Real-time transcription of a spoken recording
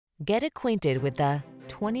Get acquainted with the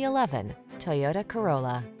 2011 Toyota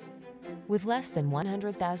Corolla. With less than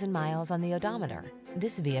 100,000 miles on the odometer,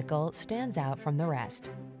 this vehicle stands out from the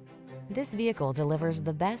rest. This vehicle delivers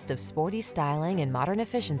the best of sporty styling and modern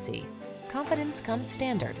efficiency. Confidence comes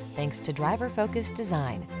standard thanks to driver-focused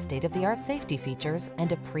design, state-of-the-art safety features,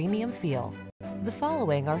 and a premium feel. The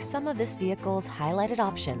following are some of this vehicle's highlighted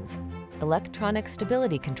options: electronic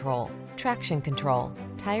stability control, traction control,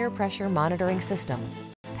 tire pressure monitoring system,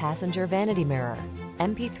 passenger vanity mirror,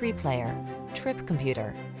 MP3 player, trip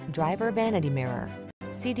computer, driver vanity mirror,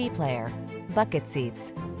 CD player, bucket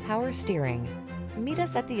seats, power steering. Meet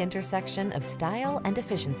us at the intersection of style and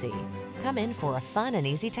efficiency. Come in for a fun and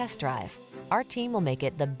easy test drive. Our team will make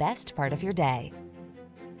it the best part of your day.